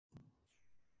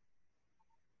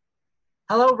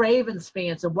Hello, Ravens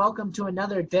fans, and welcome to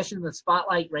another edition of the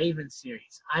Spotlight Ravens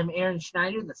series. I'm Aaron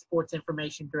Schneider, the Sports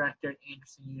Information Director at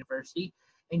Anderson University,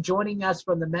 and joining us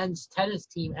from the men's tennis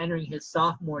team entering his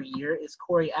sophomore year is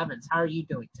Cory Evans. How are you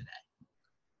doing today?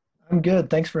 I'm good.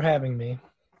 Thanks for having me.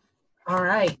 All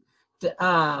right.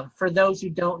 For those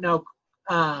who don't know,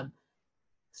 um,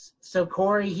 so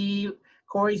Cory's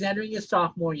entering his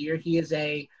sophomore year. He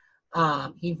went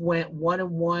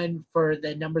 1-1 for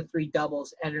the number 3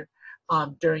 doubles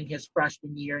during his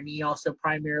freshman year, and he also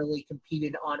primarily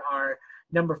competed on our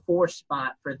number 4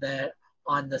 spot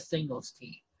on the singles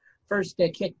team. First, to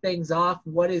kick things off,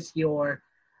 what is your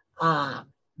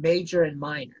major and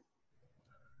minor?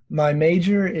 My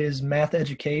major is math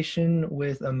education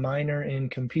with a minor in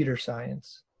computer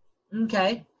science.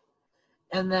 Okay.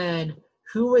 And then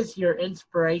who is your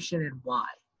inspiration and why?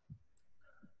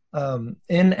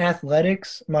 In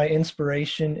athletics, my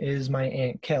inspiration is my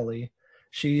Aunt Kelly.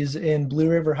 She's in Blue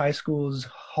River High School's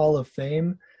Hall of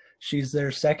Fame. She's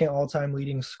their second all-time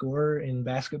leading scorer in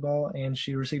basketball, and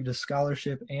she received a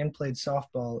scholarship and played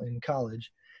softball in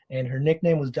college. And her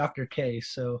nickname was Dr. K,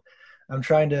 so I'm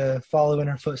trying to follow in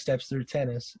her footsteps through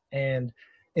tennis. And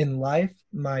in life,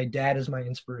 my dad is my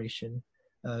inspiration.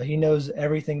 He knows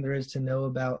everything there is to know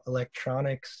about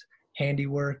electronics,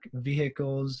 handiwork,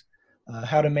 vehicles,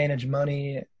 how to manage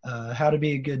money, how to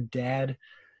be a good dad.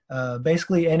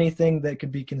 Basically anything that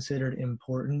could be considered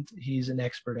important, he's an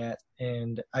expert at,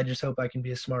 and I just hope I can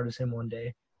be as smart as him one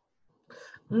day.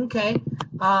 Okay.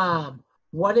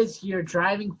 What is your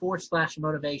driving force /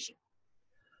 motivation?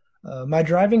 My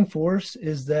driving force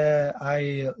is that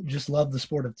I just love the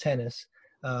sport of tennis.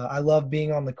 I love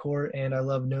being on the court, and I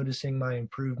love noticing my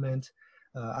improvement.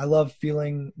 I love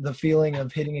the feeling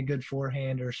of hitting a good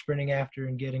forehand or sprinting after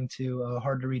and getting to a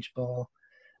hard-to-reach ball.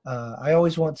 I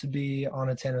always want to be on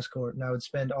a tennis court, and I would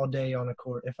spend all day on a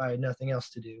court if I had nothing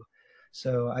else to do.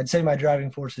 So I'd say my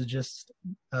driving force is just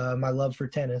my love for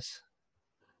tennis.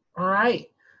 All right.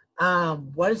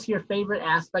 What is your favorite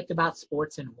aspect about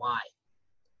sports and why?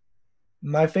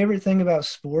 My favorite thing about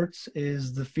sports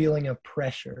is the feeling of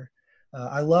pressure.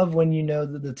 I love when you know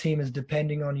that the team is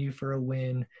depending on you for a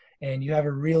win and you have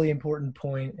a really important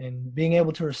point, and being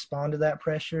able to respond to that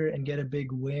pressure and get a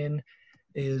big win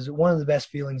is one of the best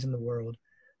feelings in the world.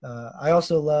 I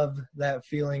also love that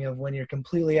feeling of when you're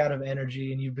completely out of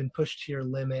energy and you've been pushed to your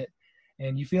limit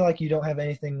and you feel like you don't have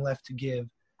anything left to give.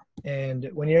 And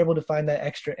when you're able to find that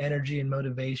extra energy and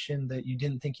motivation that you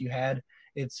didn't think you had,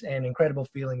 it's an incredible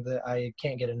feeling that I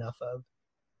can't get enough of.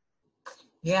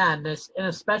 Yeah, and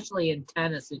especially in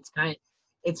tennis,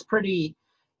 it's pretty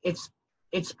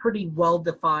well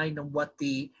defined on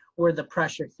where the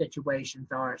pressure situations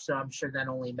are. So I'm sure that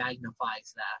only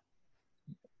magnifies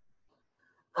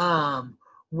that.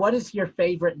 What is your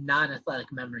favorite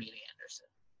non-athletic memory at Anderson?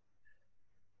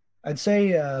 I'd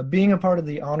say being a part of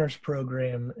the honors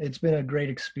program, it's been a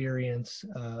great experience.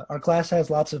 Our class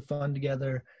has lots of fun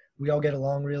together. We all get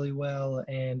along really well,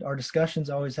 and our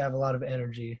discussions always have a lot of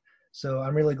energy. So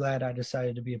I'm really glad I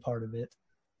decided to be a part of it.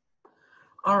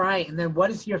 All right, and then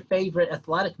what is your favorite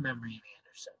athletic memory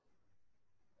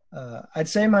at Anderson? I'd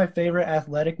say my favorite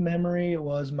athletic memory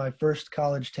was my first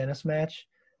college tennis match.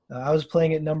 I was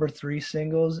playing at number 3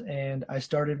 singles, and I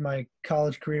started my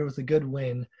college career with a good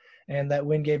win, and that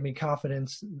win gave me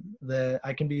confidence that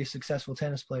I can be a successful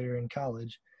tennis player in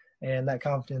college, and that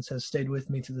confidence has stayed with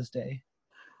me to this day.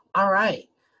 All right,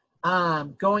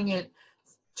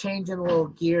 changing a little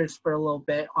gears for a little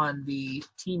bit on the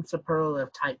team superlative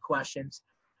type questions.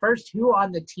 First, who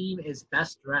on the team is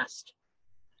best dressed?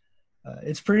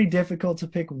 It's pretty difficult to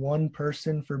pick one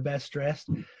person for best dressed.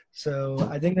 So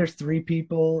I think there's 3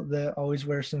 people that always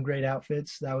wear some great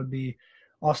outfits. That would be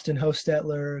Austin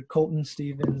Hostetler, Colton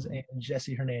Stevens, and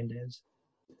Jesse Hernandez.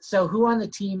 So who on the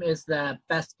team is the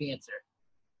best dancer?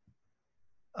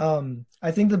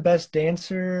 I think the best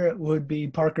dancer would be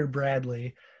Parker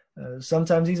Bradley.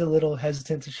 Sometimes he's a little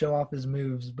hesitant to show off his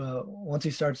moves, but once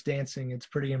he starts dancing, it's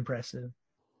pretty impressive.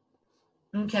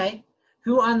 Okay.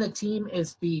 Who on the team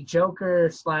is the Joker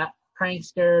 /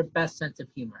 prankster, best sense of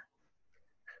humor?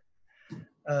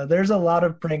 There's a lot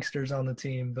of pranksters on the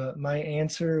team, but my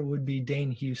answer would be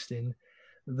Dane Houston.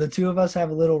 The two of us have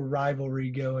a little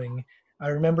rivalry going. I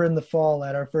remember in the fall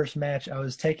at our first match, I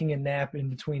was taking a nap in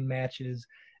between matches,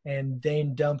 and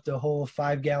Dane dumped a whole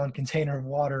 5-gallon container of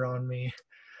water on me.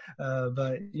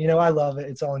 But, I love it.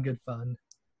 It's all in good fun.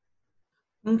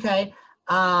 Okay.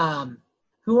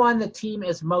 Who on the team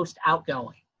is most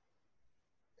outgoing?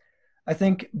 I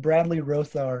think Bradley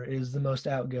Rothar is the most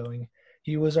outgoing.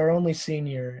 He was our only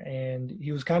senior, and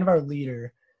he was kind of our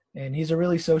leader, and he's a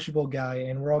really sociable guy,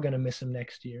 and we're all going to miss him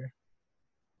next year.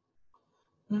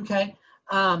 Okay.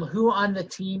 Who on the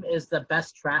team is the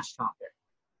best trash talker?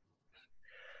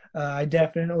 I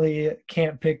definitely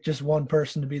can't pick just one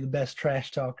person to be the best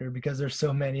trash talker because there's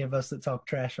so many of us that talk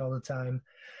trash all the time.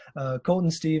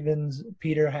 Colton Stevens,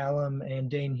 Peter Hallam, and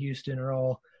Dane Houston are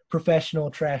all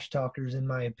professional trash talkers, in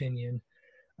my opinion.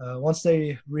 Once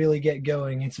they really get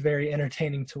going, it's very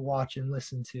entertaining to watch and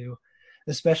listen to,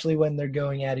 especially when they're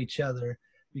going at each other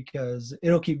because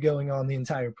it'll keep going on the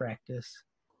entire practice.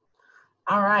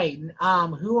 All right.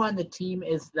 Who on the team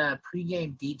is the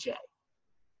pregame DJ?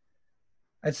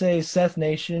 I'd say Seth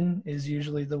Nation is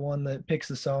usually the one that picks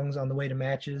the songs on the way to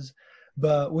matches,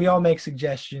 but we all make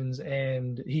suggestions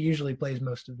and he usually plays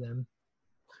most of them.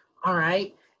 All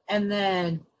right. And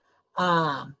then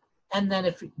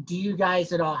if do you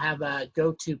guys at all have a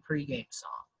go-to pregame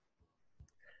song?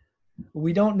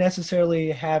 We don't necessarily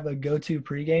have a go-to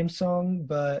pregame song,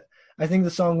 but I think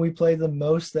the song we play the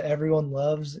most that everyone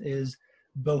loves is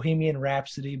Bohemian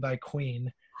Rhapsody by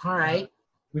Queen. All right.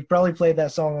 We've probably played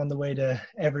that song on the way to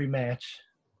every match.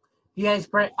 You guys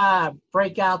break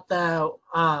out the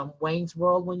Wayne's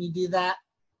World when you do that?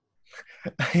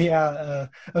 Yeah,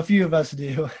 a few of us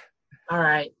do. All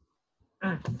right.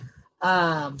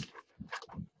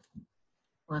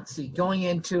 Let's see. Going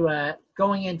into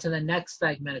the next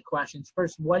segment of questions.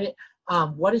 First, what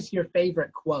is your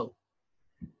favorite quote?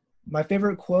 My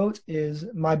favorite quote is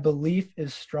 "My belief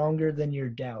is stronger than your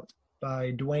doubt"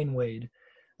 by Dwayne Wade.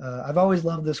 I've always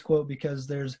loved this quote because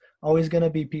there's always going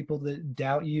to be people that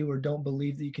doubt you or don't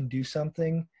believe that you can do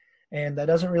something, and that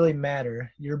doesn't really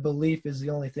matter. Your belief is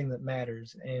the only thing that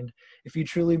matters, and if you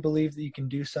truly believe that you can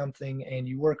do something and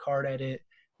you work hard at it,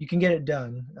 you can get it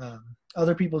done.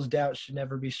 Other people's doubts should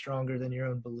never be stronger than your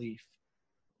own belief.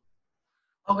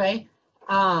 Okay.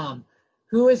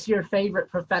 Who is your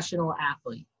favorite professional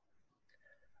athlete?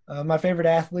 My favorite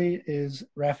athlete is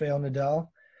Rafael Nadal.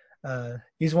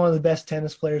 He's one of the best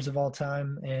tennis players of all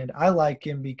time, and I like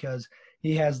him because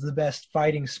he has the best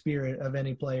fighting spirit of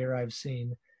any player I've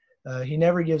seen. He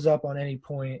never gives up on any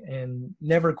point and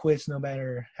never quits no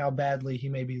matter how badly he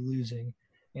may be losing.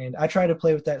 And I try to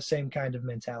play with that same kind of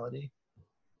mentality.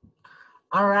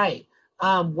 All right.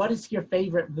 What is your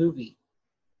favorite movie?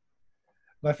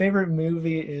 My favorite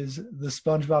movie is the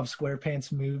SpongeBob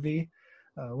SquarePants movie.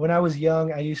 When I was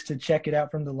young, I used to check it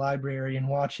out from the library and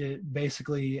watch it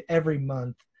basically every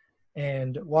month.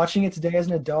 And watching it today as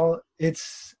an adult, it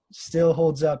still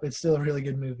holds up. It's still a really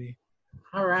good movie.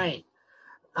 All right.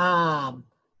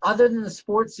 Other than the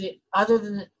sports, other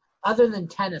than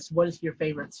tennis, what is your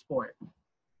favorite sport?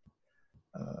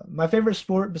 My favorite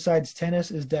sport besides tennis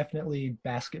is definitely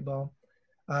basketball.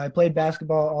 I played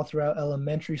basketball all throughout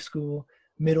elementary school,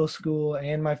 middle school,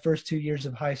 and my first 2 years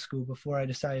of high school before I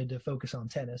decided to focus on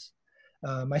tennis.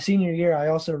 My senior year, I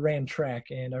also ran track,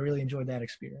 and I really enjoyed that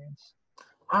experience.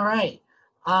 All right.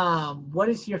 What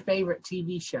is your favorite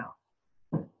TV show?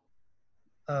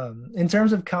 In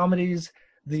terms of comedies,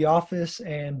 The Office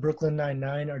and Brooklyn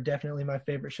Nine-Nine are definitely my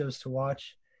favorite shows to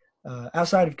watch.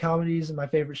 Outside of comedies, my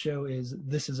favorite show is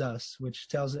This Is Us, which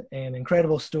tells an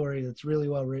incredible story that's really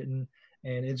well written,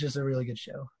 and it's just a really good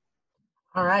show.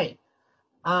 All right.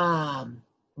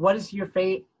 What is your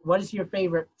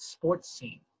favorite sports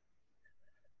team?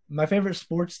 My favorite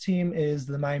sports team is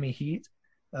the Miami Heat.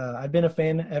 I've been a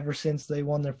fan ever since they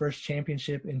won their first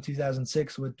championship in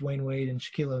 2006 with Dwayne Wade and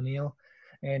Shaquille O'Neal.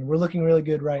 And we're looking really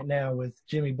good right now with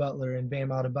Jimmy Butler and Bam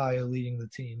Adebayo leading the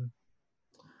team.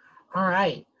 All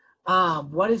right.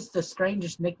 What is the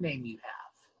strangest nickname you have?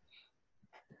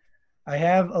 I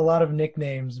have a lot of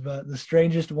nicknames, but the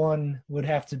strangest one would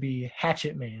have to be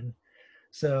Hatchet Man.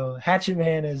 So Hatchet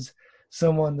Man is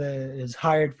someone that is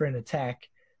hired for an attack.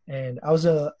 And I was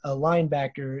a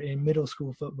linebacker in middle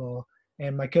school football.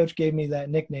 And my coach gave me that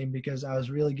nickname because I was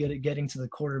really good at getting to the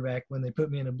quarterback when they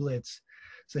put me in a blitz.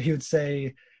 So he would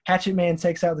say, Hatchet Man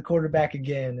takes out the quarterback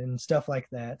again and stuff like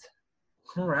that.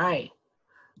 All right.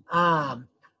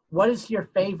 What is your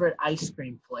favorite ice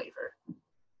cream flavor?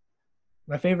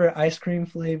 My favorite ice cream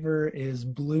flavor is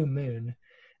Blue Moon.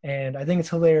 And I think it's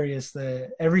hilarious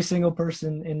that every single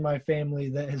person in my family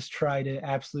that has tried it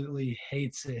absolutely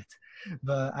hates it.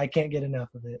 But I can't get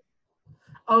enough of it.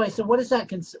 Oh, so what does it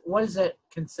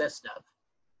consist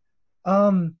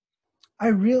of?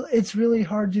 It's really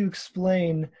hard to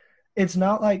explain. It's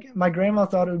not like my grandma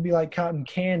thought it would be like cotton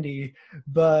candy,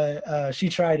 but she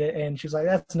tried it and she's like,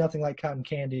 "That's nothing like cotton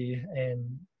candy."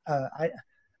 And I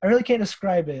really can't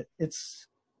describe it.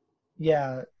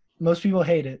 Most people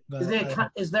hate it, but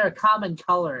is there a common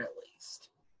color at least?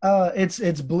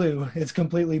 It's blue. It's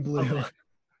completely blue. Okay.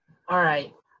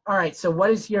 All right. So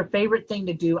what is your favorite thing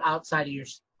to do outside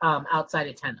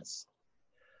of tennis?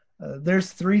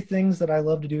 There's three things that I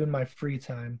love to do in my free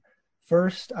time.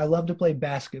 First, I love to play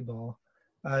basketball.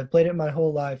 I've played it my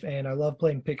whole life, and I love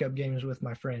playing pickup games with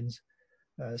my friends.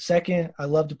 Second, I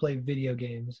love to play video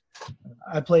games.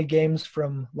 I play games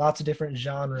from lots of different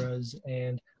genres,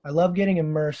 and I love getting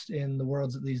immersed in the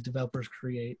worlds that these developers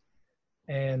create.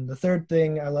 And the third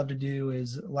thing I love to do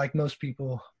is, like most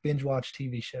people, binge watch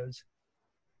TV shows.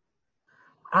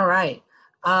 All right.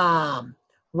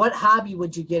 What hobby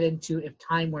would you get into if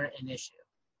time weren't an issue?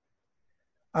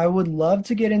 I would love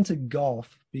to get into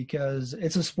golf because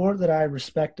it's a sport that I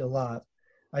respect a lot.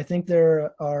 I think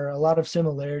there are a lot of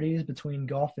similarities between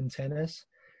golf and tennis,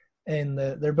 and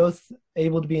they're both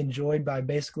able to be enjoyed by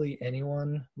basically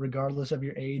anyone, regardless of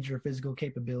your age or physical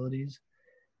capabilities.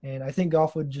 And I think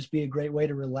golf would just be a great way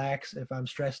to relax if I'm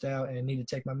stressed out and need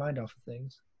to take my mind off of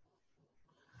things.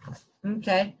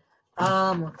 Okay.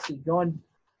 Let's see. Going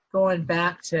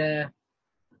back to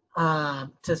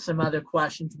some other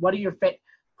questions. What are your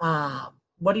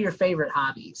favorite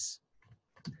hobbies?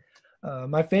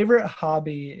 My favorite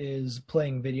hobby is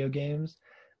playing video games.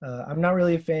 I'm not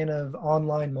really a fan of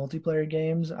online multiplayer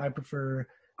games. I prefer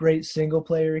great single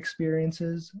player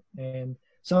experiences. And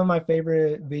some of my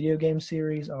favorite video game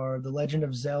series are The Legend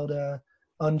of Zelda,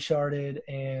 Uncharted,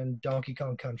 and Donkey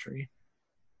Kong Country.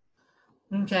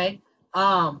 Okay.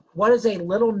 What is a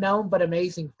little known but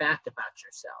amazing fact about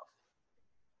yourself?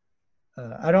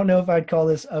 I don't know if I'd call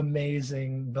this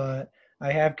amazing, but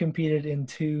I have competed in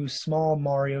two small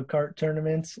Mario Kart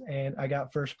tournaments, and I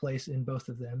got first place in both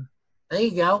of them. There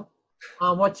you go.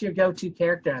 What's your go-to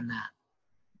character in that?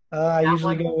 I That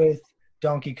usually one? go with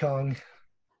Donkey Kong.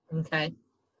 Okay.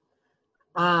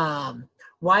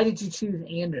 Why did you choose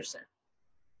Anderson?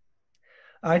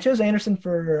 I chose Anderson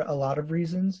for a lot of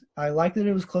reasons. I liked that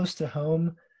it was close to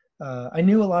home. I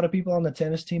knew a lot of people on the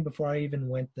tennis team before I even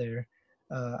went there.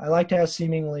 I liked how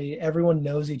seemingly everyone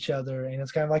knows each other, and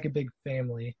it's kind of like a big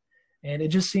family. And it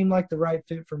just seemed like the right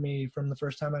fit for me from the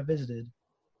first time I visited.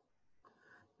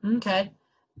 Okay.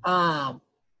 Let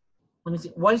me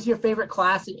see. What is your favorite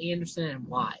class at Anderson and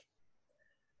why?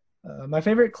 My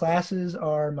favorite classes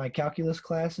are my calculus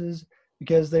classes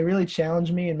because they really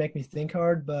challenge me and make me think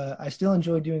hard, but I still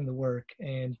enjoy doing the work,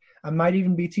 and I might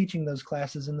even be teaching those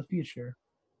classes in the future.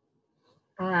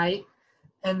 All right.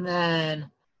 And then,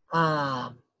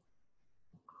 I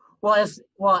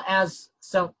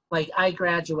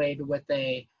graduated with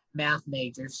a math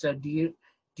major. So do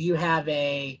you have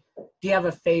a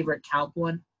favorite calc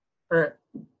one or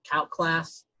calc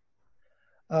class?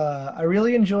 I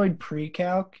really enjoyed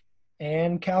pre-calc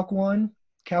and Calc 1.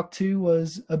 Calc 2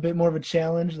 was a bit more of a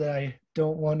challenge that I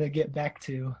don't want to get back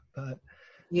to, but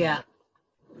Yeah.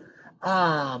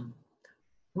 Um,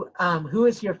 who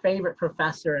is your favorite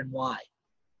professor and why?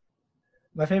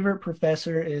 my favorite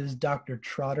professor is Dr.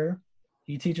 Trotter.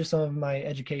 He teaches some of my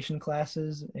education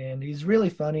classes, and he's really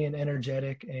funny and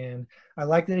energetic, and I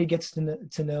like that he gets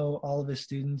to know all of his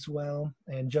students well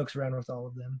and jokes around with all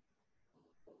of them.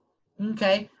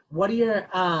 Okay. What are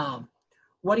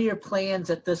your plans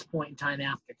at this point in time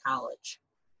after college?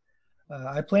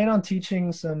 I plan on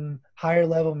teaching some higher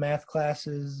level math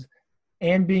classes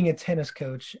and being a tennis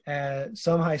coach at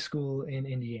some high school in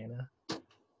Indiana.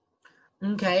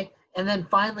 Okay. And then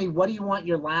finally, what do you want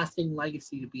your lasting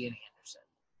legacy to be in Anderson?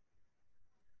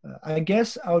 I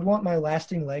guess I would want my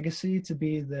lasting legacy to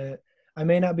be that I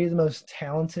may not be the most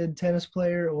talented tennis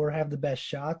player or have the best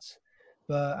shots,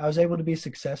 but I was able to be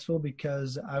successful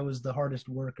because I was the hardest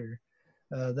worker.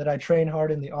 That I train hard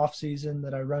in the off season,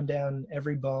 that I run down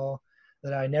every ball,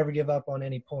 that I never give up on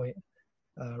any point.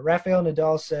 Rafael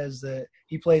Nadal says that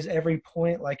he plays every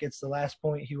point like it's the last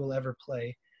point he will ever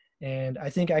play. And I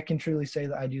think I can truly say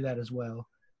that I do that as well.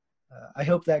 I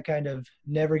hope that kind of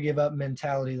never give up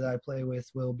mentality that I play with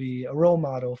will be a role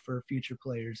model for future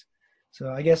players. So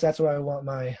I guess that's what I want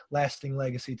my lasting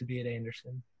legacy to be at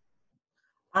Anderson.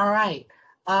 All right.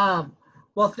 Um,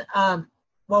 well, th- um,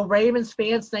 well, Ravens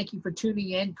fans, thank you for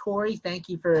tuning in. Cory, thank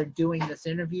you for doing this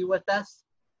interview with us.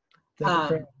 Thank you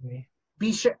for Um, having me.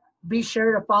 be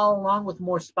sure to follow along with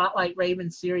more Spotlight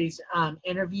Ravens series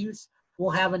interviews.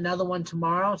 We'll have another one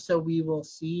tomorrow, so we will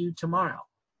see you tomorrow.